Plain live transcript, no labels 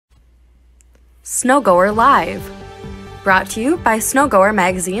Snowgoer Live, brought to you by Snowgoer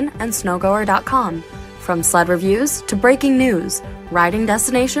Magazine and snowgoer.com. From sled reviews to breaking news, riding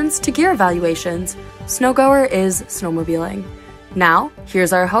destinations to gear evaluations, Snowgoer is snowmobiling. Now,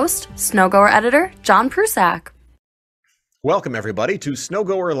 here's our host, Snowgoer editor John Prusak. Welcome, everybody, to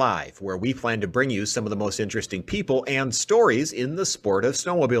Snowgoer Live, where we plan to bring you some of the most interesting people and stories in the sport of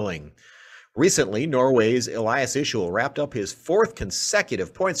snowmobiling. Recently, Norway's Elias Ishul wrapped up his fourth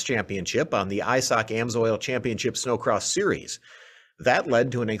consecutive points championship on the ISOC AMSOIL Championship Snowcross Series. That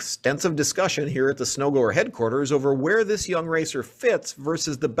led to an extensive discussion here at the Snowgoer headquarters over where this young racer fits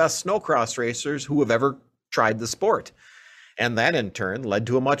versus the best snowcross racers who have ever tried the sport. And that in turn led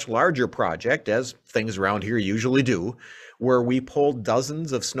to a much larger project, as things around here usually do, where we pulled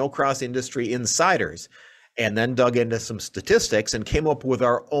dozens of snowcross industry insiders and then dug into some statistics and came up with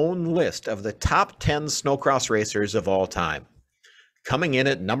our own list of the top 10 snowcross racers of all time. Coming in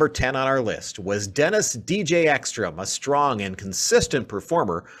at number 10 on our list was Dennis DJ Eckstrom, a strong and consistent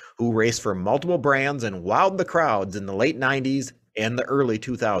performer who raced for multiple brands and wowed the crowds in the late 90s and the early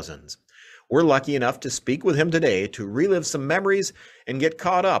 2000s. We're lucky enough to speak with him today to relive some memories and get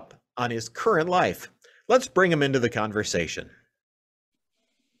caught up on his current life. Let's bring him into the conversation.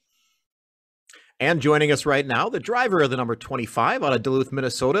 And joining us right now, the driver of the number 25 out of Duluth,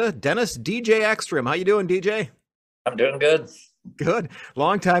 Minnesota, Dennis DJ Eckstrom. How you doing, DJ? I'm doing good. Good.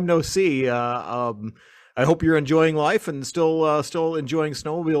 Long time no see. I hope you're enjoying life and still enjoying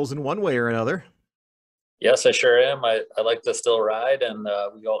snowmobiles in one way or another. Yes, I sure am. I like to still ride, and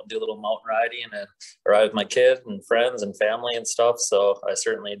we go out and do a little mountain riding and ride with my kid and friends and family and stuff. So I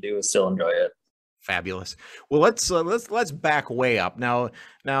certainly do still enjoy it. Fabulous. Well, let's back way up.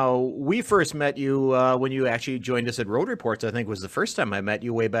 Now we first met you when you actually joined us at Road Reports. I think was the first time I met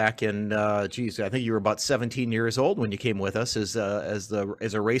you way back in I think you were about 17 years old when you came with us as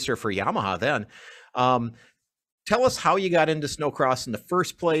a racer for Yamaha then. Tell us how you got into snowcross in the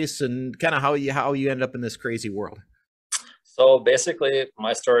first place and kind of how you ended up in this crazy world. So basically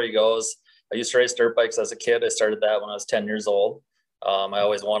my story goes, I used to race dirt bikes as a kid. I started that when I was 10 years old. I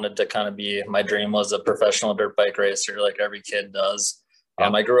always wanted to kind of my dream was a professional dirt bike racer like every kid does.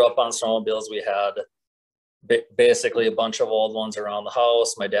 I grew up on snowmobiles. We had basically a bunch of old ones around the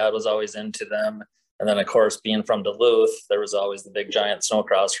house. My dad was always into them. And then of course, being from Duluth, there was always the big giant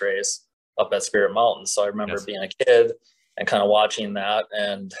snowcross race up at Spirit Mountain. So I remember being a kid and kind of watching that.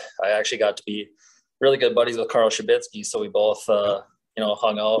 And I actually got to be really good buddies with Carl Shabitsky. So we both,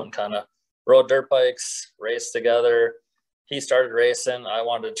 hung out and kind of rode dirt bikes, raced together. He started racing. I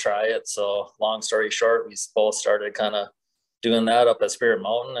wanted to try it. So long story short, we both started kind of doing that up at Spirit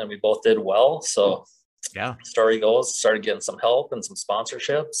Mountain and we both did well. So story goes, started getting some help and some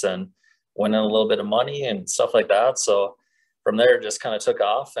sponsorships and winning a little bit of money and stuff like that. So from there, it just kind of took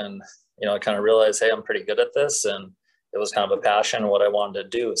off and, I kind of realized, hey, I'm pretty good at this. And it was kind of a passion, what I wanted to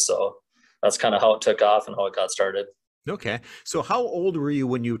do. So that's kind of how it took off and how it got started. Okay. So how old were you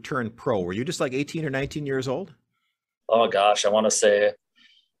when you turned pro? Were you just like 18 or 19 years old? Oh gosh, I want to say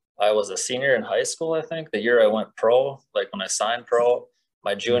I was a senior in high school, I think, the year I went pro, like when I signed pro.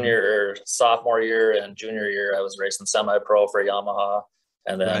 My junior or sophomore year and junior year, I was racing semi-pro for Yamaha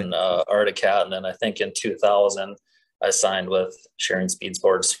and then Arctic Cat. And then I think in 2000, I signed with Sharing Speed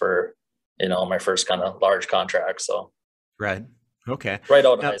Sports for, my first kind of large contract. So, right. Okay. Right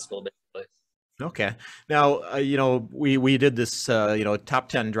out of high school, basically. Okay. Now, we did this, top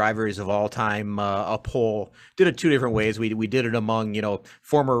 10 drivers of all time, a poll, did it two different ways. We did it among,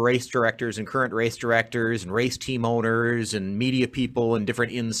 former race directors and current race directors and race team owners and media people and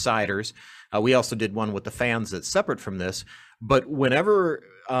different insiders. We also did one with the fans that's separate from this. But whenever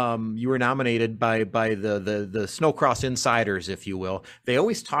you were nominated by the Snowcross insiders, if you will, they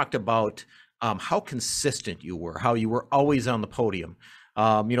always talked about how consistent you were, how you were always on the podium.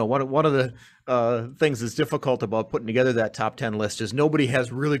 One of the things that's difficult about putting together that top 10 list is nobody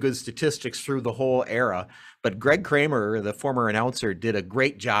has really good statistics through the whole era. But Greg Kramer, the former announcer, did a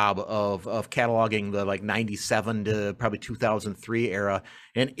great job of cataloging the 97 to probably 2003 era.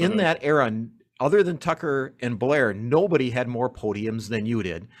 And in that era, other than Tucker and Blair, nobody had more podiums than you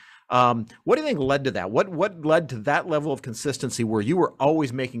did. What do you think led to that? What led to that level of consistency where you were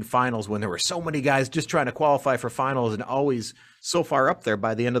always making finals when there were so many guys just trying to qualify for finals and always so far up there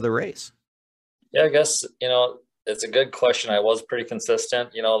by the end of the race? Yeah, I guess, it's a good question. I was pretty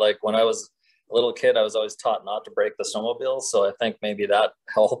consistent, like when I was a little kid, I was always taught not to break the snowmobile. So I think maybe that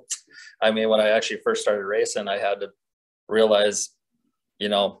helped. I mean, when I actually first started racing, I had to realize,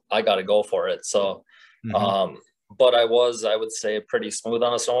 I got to go for it. So, but I would say, pretty smooth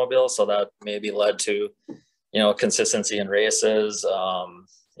on a snowmobile. So that maybe led to, consistency in races.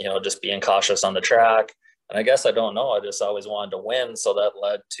 just being cautious on the track. And I guess I don't know. I just always wanted to win. So that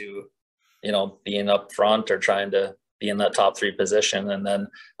led to, being up front or trying to be in that top 3 position. And then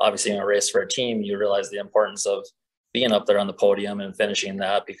obviously in a race for a team, you realize the importance of being up there on the podium and finishing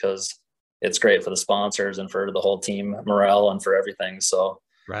that, because it's great for the sponsors and for the whole team morale and for everything. So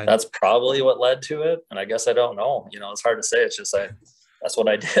that's probably what led to it. And I guess I don't know, it's hard to say. It's just that's what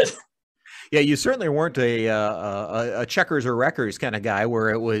I did. Yeah, you certainly weren't a checkers or wreckers kind of guy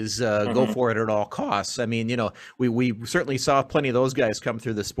where it was go for it at all costs. I mean, we certainly saw plenty of those guys come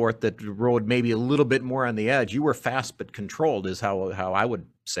through the sport that rode maybe a little bit more on the edge. You were fast but controlled, is how I would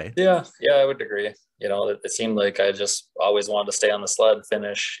say. Yeah, I would agree. It seemed like I just always wanted to stay on the sled,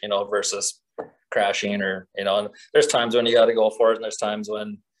 finish, versus crashing or, and there's times when you got to go for it, and there's times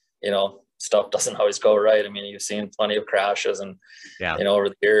when, stuff doesn't always go right. I mean, you've seen plenty of crashes and, over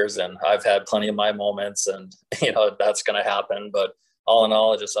the years, and I've had plenty of my moments, and, that's going to happen. But all in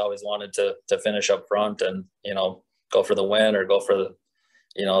all, I just always wanted to finish up front and, go for the win, or go for the,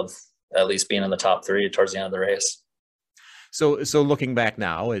 at least being in the top 3 towards the end of the race. So looking back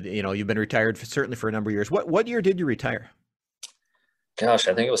now, you've been retired certainly for a number of years. What year did you retire? Gosh,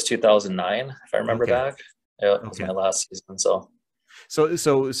 I think it was 2009, if I remember back. Yeah, it was my last season.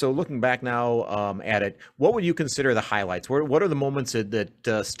 So looking back now at it, what would you consider the highlights? What are the moments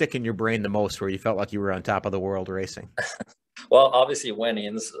that stick in your brain the most, where you felt like you were on top of the world racing? Well, obviously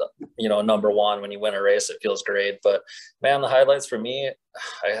winning is, number one. When you win a race, it feels great. But man, the highlights for me,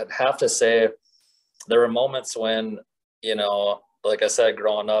 I have to say, there were moments when, like I said,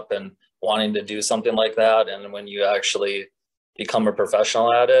 growing up and wanting to do something like that, and when you actually become a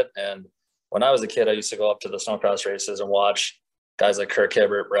professional at it. And when I was a kid, I used to go up to the Snocross races and watch guys like Kirk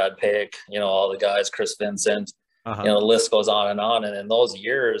Hibbert, Brad Pake, all the guys, Chris Vincent, the list goes on. And in those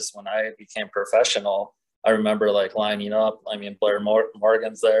years, when I became professional, I remember like lining up. I mean, Blair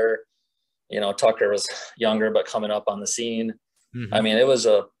Morgan's there, Tucker was younger, but coming up on the scene. I mean, it was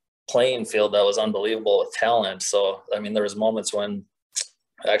a playing field that was unbelievable with talent. So, I mean, there was moments when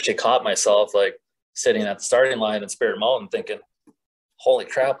I actually caught myself like sitting at the starting line in Spirit Mountain thinking, holy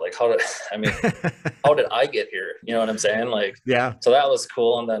crap, like how did I get here? You know what I'm saying? Like, yeah. So that was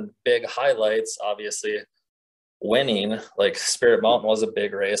cool. And then big highlights, obviously winning, like Spirit Mountain was a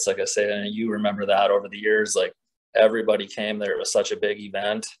big race, like I said, and you remember that over the years, like everybody came there. It was such a big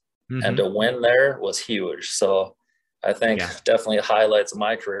event, and to win there was huge. So I think definitely highlights of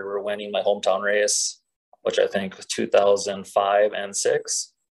my career were winning my hometown race, which I think was 2005 and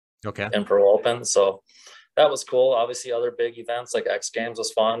 6 in Pro Open. So that was cool. Obviously other big events like X Games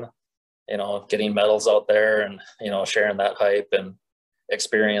was fun, getting medals out there and, sharing that hype and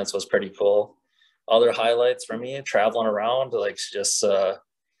experience was pretty cool. Other highlights for me, traveling around, like just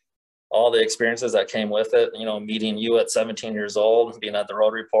all the experiences that came with it, meeting you at 17 years old, being at the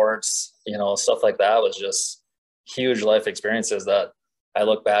road reports, stuff like that was just huge life experiences that I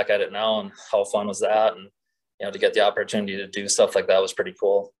look back at it now and how fun was that. And, to get the opportunity to do stuff like that was pretty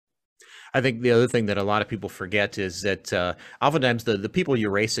cool. I think the other thing that a lot of people forget is that oftentimes the people you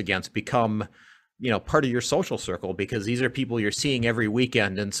race against become, part of your social circle, because these are people you're seeing every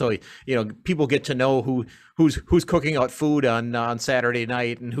weekend. And so, people get to know who's cooking out food on Saturday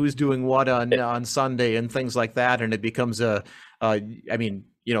night and who's doing what on Sunday and things like that. And it becomes you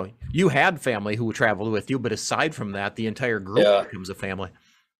had family who traveled with you, but aside from that, the entire group becomes a family.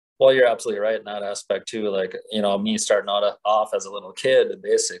 Well, you're absolutely right in that aspect too. Like, me starting off as a little kid,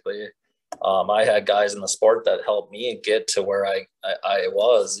 basically, I had guys in the sport that helped me get to where I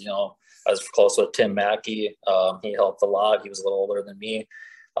was. I was close with Tim Mackey. He helped a lot. He was a little older than me.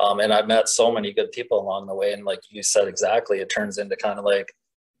 And I met so many good people along the way. And like you said, exactly, it turns into kind of like,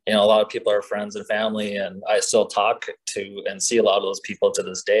 a lot of people are friends and family, and I still talk to and see a lot of those people to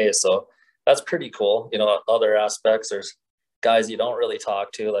this day. So that's pretty cool. Other aspects, there's guys you don't really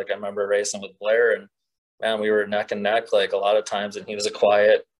talk to. Like I remember racing with Blair, and man, we were neck and neck like a lot of times, and he was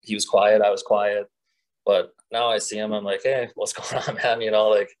quiet, I was quiet. But now I see him, I'm like, hey, what's going on, man?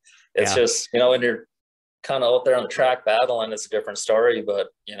 It's just, when you're kind of out there on the track battling, it's a different story. But,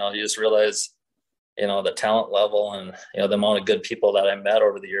 you just realize, the talent level and, the amount of good people that I met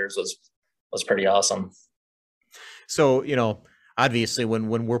over the years was pretty awesome. So, obviously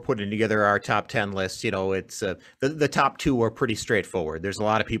when we're putting together our top 10 list, it's the top 2 are pretty straightforward. There's a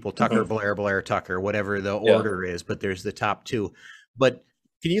lot of people, Tucker, Blair, Tucker, whatever the order is, but there's the top 2. But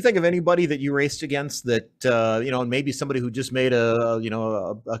can you think of anybody that you raced against that, maybe somebody who just made a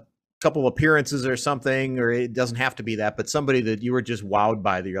couple appearances or something, or it doesn't have to be that, but somebody that you were just wowed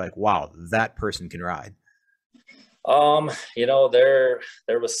by, that you're like, wow, that person can ride?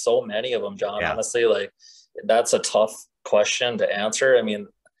 There was so many of them, John, honestly, like that's a tough question to answer. I mean,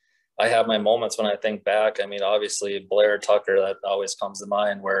 I have my moments when I think back. I mean, obviously Blair, Tucker, that always comes to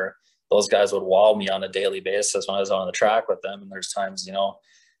mind, where those guys would wall me on a daily basis when I was on the track with them. And there's times, you know,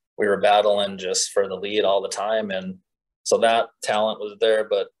 we were battling just for the lead all the time. And so that talent was there.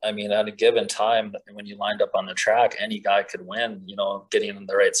 But I mean, at a given time, when you lined up on the track, any guy could win, you know, getting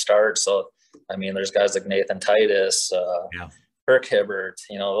the right start. So, I mean, there's guys like Nathan Titus, Kirk Hibbert,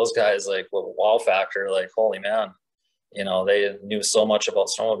 you know, those guys like with wow factor, like, holy man, you know, they knew so much about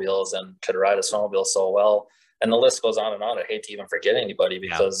snowmobiles and could ride a snowmobile so well. And the list goes on and on. I hate to even forget anybody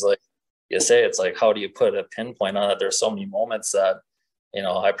because like you say, it's like, how do you put a pinpoint on it? There's so many moments that, you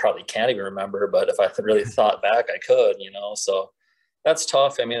know, I probably can't even remember, but if I really thought back, I could, you know, so that's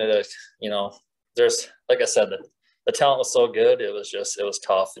tough. I mean, you know, there's, like I said, the talent was so good. It was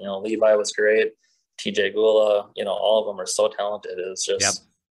tough. You know, Levi was great. TJ Gula, you know, all of them are so talented. It was just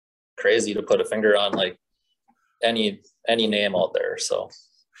crazy to put a finger on like any name out there. So,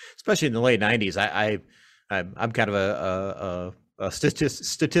 especially in the late 90s, I'm kind of a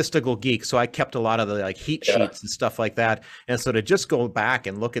statistical geek, so I kept a lot of the like heat sheets and stuff like that. And so to just go back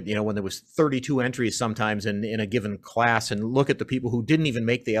and look at, you know, when there was 32 entries sometimes in a given class, and look at the people who didn't even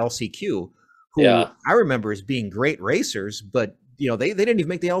make the LCQ, who I remember as being great racers, but you know, they didn't even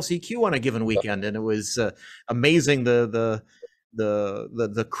make the LCQ on a given weekend. And it was amazing the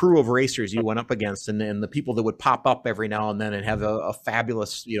crew of racers you went up against, and the people that would pop up every now and then and have a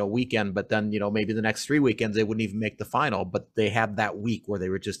fabulous, you know, weekend, but then, you know, maybe the next 3 weekends they wouldn't even make the final, but they had that week where they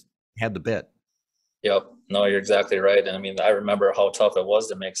were just had the bit. Yep. No, you're exactly right. And I mean, I remember how tough it was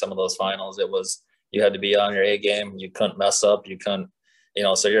to make some of those finals. It was, you had to be on your A game. You couldn't mess up. You couldn't, you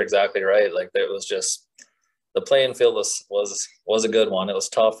know, so you're exactly right. Like it was just, the playing field was a good one. It was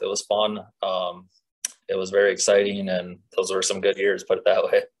tough. It was fun. It was very exciting, and those were some good years, put it that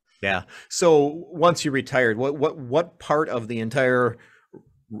way. Yeah. So once you retired, what part of the entire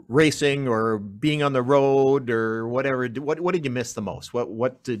racing or being on the road or whatever, what did you miss the most?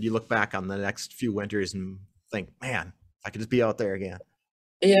 What did you look back on the next few winters and think, man, I could just be out there again?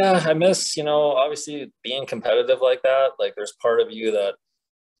 Yeah, I miss, you know, obviously being competitive like that. Like there's part of you that,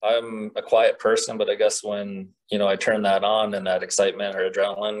 I'm a quiet person, but I guess when, you know, I turn that on and that excitement or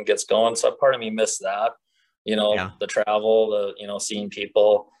adrenaline gets going. So part of me missed that, you know, the travel, you know, seeing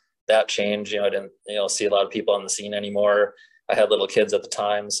people, that change, you know, I didn't, you know, see a lot of people on the scene anymore. I had little kids at the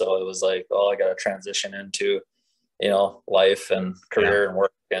time. So it was like, oh, I got to transition into, you know, life and career and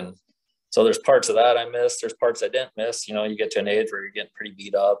work. And so there's parts of that I missed. There's parts I didn't miss. You know, you get to an age where you're getting pretty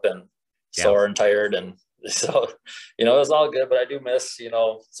beat up and sore and tired, and so, you know, it was all good, but I do miss, you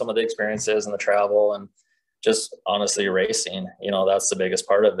know, some of the experiences and the travel and just honestly racing, you know, that's the biggest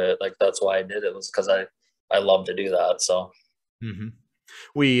part of it. Like, that's why I did it, was because I love to do that. So,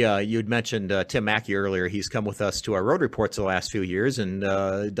 you'd mentioned Tim Mackey earlier. He's come with us to our road reports the last few years and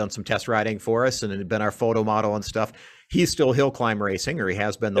done some test riding for us and been our photo model and stuff. He's still hill climb racing, or he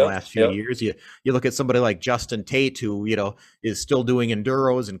has been the last few years. You look at somebody like Justin Tate, who, you know, is still doing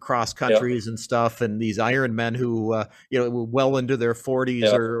enduros and cross countries and stuff, and these Ironmen who, you know, well into their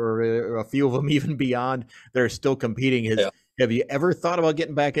 40s or a few of them even beyond, they're still competing. Have you ever thought about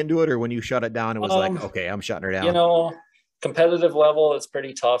getting back into it, or when you shut it down, it was like, okay, I'm shutting her down? You know, competitive level, it's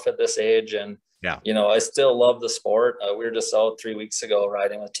pretty tough at this age. And, you know, I still love the sport. We were just out 3 weeks ago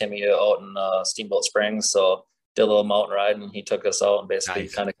riding with Timmy out in Steamboat Springs. So did a little mountain ride, and he took us out and basically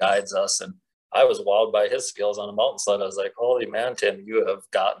kind of guides us. And I was wowed by his skills on a mountain sled. I was like, holy man, Tim, you have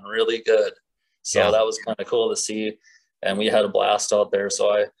gotten really good. So that was kind of cool to see. And we had a blast out there.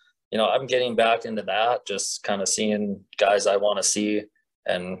 So you know, I'm getting back into that, just kind of seeing guys I want to see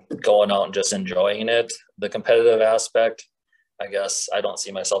and going out and just enjoying it. The competitive aspect, I guess I don't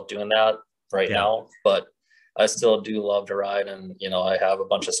see myself doing that right now, but I still do love to ride. And, you know, I have a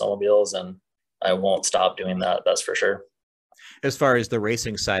bunch of snowmobiles and I won't stop doing that. That's for sure. As far as the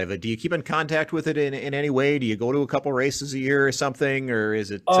racing side of it, do you keep in contact with it in any way? Do you go to a couple races a year or something, or is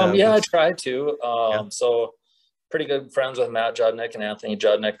it? I try to. So pretty good friends with Matt Judnick and Anthony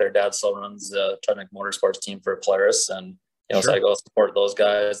Judnick. Their dad still runs the Judnick Motorsports team for Polaris. And, you know, so I go support those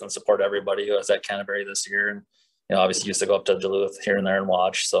guys and support everybody who was at Canterbury this year. And, you know, obviously used to go up to Duluth here and there and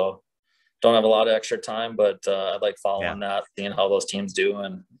watch. So don't have a lot of extra time, but I like following that, seeing how those teams do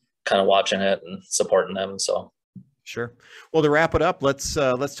and kind of watching it and supporting them. So. Sure. Well, to wrap it up, let's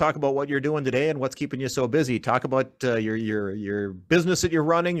talk about what you're doing today and what's keeping you so busy. Talk about your business that you're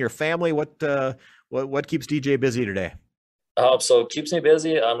running, your family. What keeps DJ busy today? So it keeps me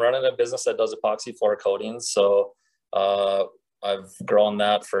busy. I'm running a business that does epoxy floor coatings. So I've grown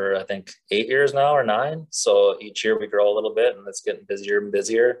that for, I think, 8 years now or 9. So each year we grow a little bit and it's getting busier and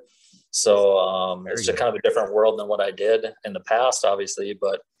busier. So it's just kind of a different world than what I did in the past, obviously,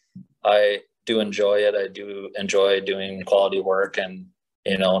 but I do enjoy it. I do enjoy doing quality work and,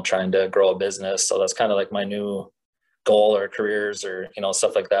 trying to grow a business. So that's kind of like my new goal or careers or,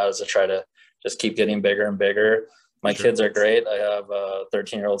 stuff like that, is to try to just keep getting bigger and bigger. My Sure. kids are great. I have a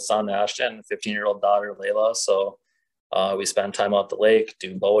 13-year-old son, Ashton, a 15-year-old daughter, Layla. So we spend time out the lake,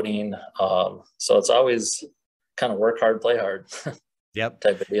 do boating. So it's always kind of work hard, play hard Yep.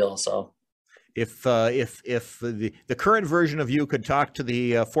 type of deal. So if the current version of you could talk to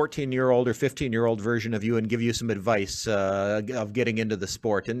the 14-year-old or 15-year-old version of you and give you some advice of getting into the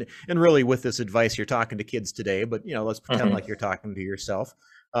sport, and really with this advice you're talking to kids today, but let's pretend like you're talking to yourself.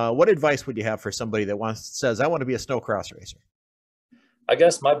 What advice would you have for somebody that says, I want to be a snowcross racer? I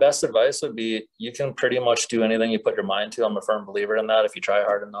guess my best advice would be, you can pretty much do anything you put your mind to. I'm a firm believer in that. If you try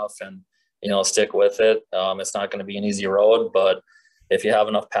hard enough and, stick with it, it's not going to be an easy road, but if you have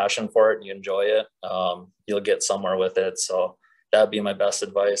enough passion for it and you enjoy it, you'll get somewhere with it. So that'd be my best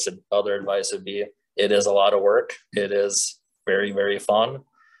advice. And other advice would be, it is a lot of work. It is very, very fun,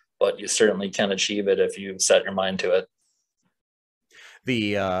 but you certainly can achieve it if you set your mind to it.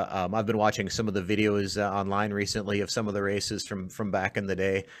 I've been watching some of the videos online recently of some of the races from back in the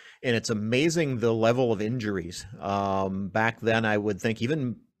day, and it's amazing the level of injuries. Back then, I would think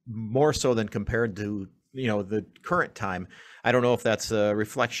even more so than compared to the current time. I don't know if that's a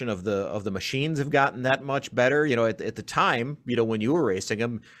reflection of the machines have gotten that much better. At the time, when you were racing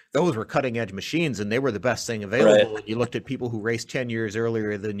them, those were cutting edge machines and they were the best thing available. Right. You looked at people who raced 10 years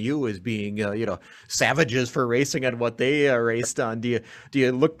earlier than you as being, savages for racing on what they raced on. Do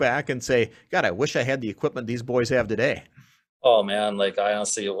you look back and say, God, I wish I had the equipment these boys have today? Oh man, like I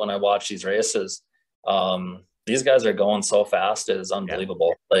honestly, when I watch these races, these guys are going so fast. It is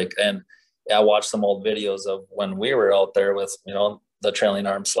unbelievable. Yeah. And I watched some old videos of when we were out there with, the trailing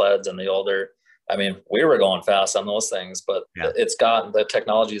arm sleds and the older, we were going fast on those things, but the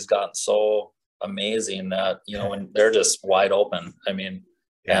technology has gotten so amazing that, when they're just wide open,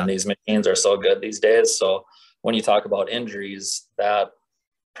 and these machines are so good these days. So when you talk about injuries, that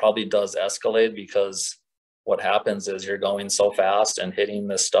probably does escalate, because what happens is you're going so fast and hitting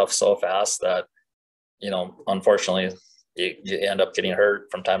this stuff so fast that, unfortunately, you end up getting hurt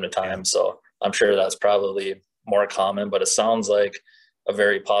from time to time. Yeah. So I'm sure that's probably more common, but it sounds like a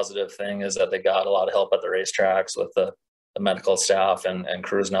very positive thing is that they got a lot of help at the racetracks with the medical staff and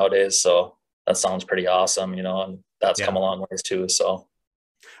crews nowadays. So that sounds pretty awesome, and that's come a long ways too. So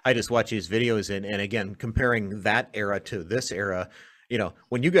I just watch these videos and again, comparing that era to this era,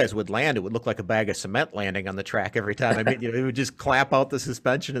 when you guys would land, it would look like a bag of cement landing on the track every time. It would just clap out the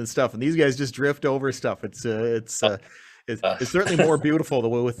suspension and stuff, and these guys just drift over stuff. It's certainly more beautiful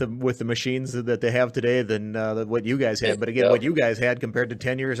with the machines that they have today than what you guys had. But again, what you guys had compared to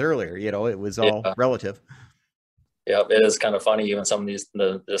 10 years earlier, it was all relative. Yeah, it is kind of funny. Even some of these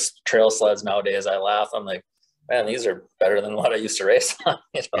this trail sleds nowadays, I laugh. I'm like, man, these are better than what I used to race on.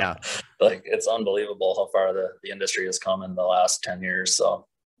 Yeah, like it's unbelievable how far the industry has come in the last 10 years. So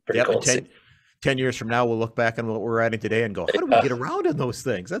pretty cool. 10 years from now, we'll look back on what we're riding today and go, how do we get around in those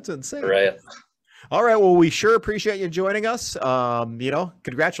things? That's insane. Right. All right. Well, we sure appreciate you joining us.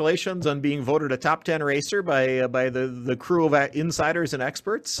 Congratulations on being voted a top 10 racer by the crew of insiders and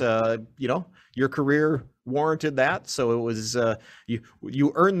experts. Your career warranted that. So it was,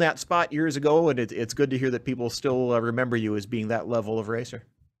 you earned that spot years ago, and it's good to hear that people still remember you as being that level of racer.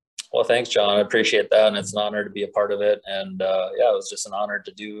 Well, thanks, John. I appreciate that. And it's an honor to be a part of it. And it was just an honor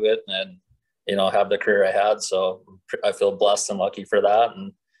to do it and, have the career I had. So I feel blessed and lucky for that,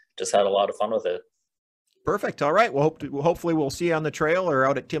 and just had a lot of fun with it. Perfect. All right. Well, hopefully we'll see you on the trail or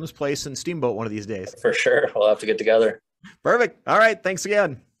out at Tim's place in Steamboat one of these days. For sure. We'll have to get together. Perfect. All right. Thanks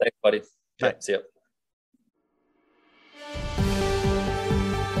again. Thanks, buddy. Yeah, see you.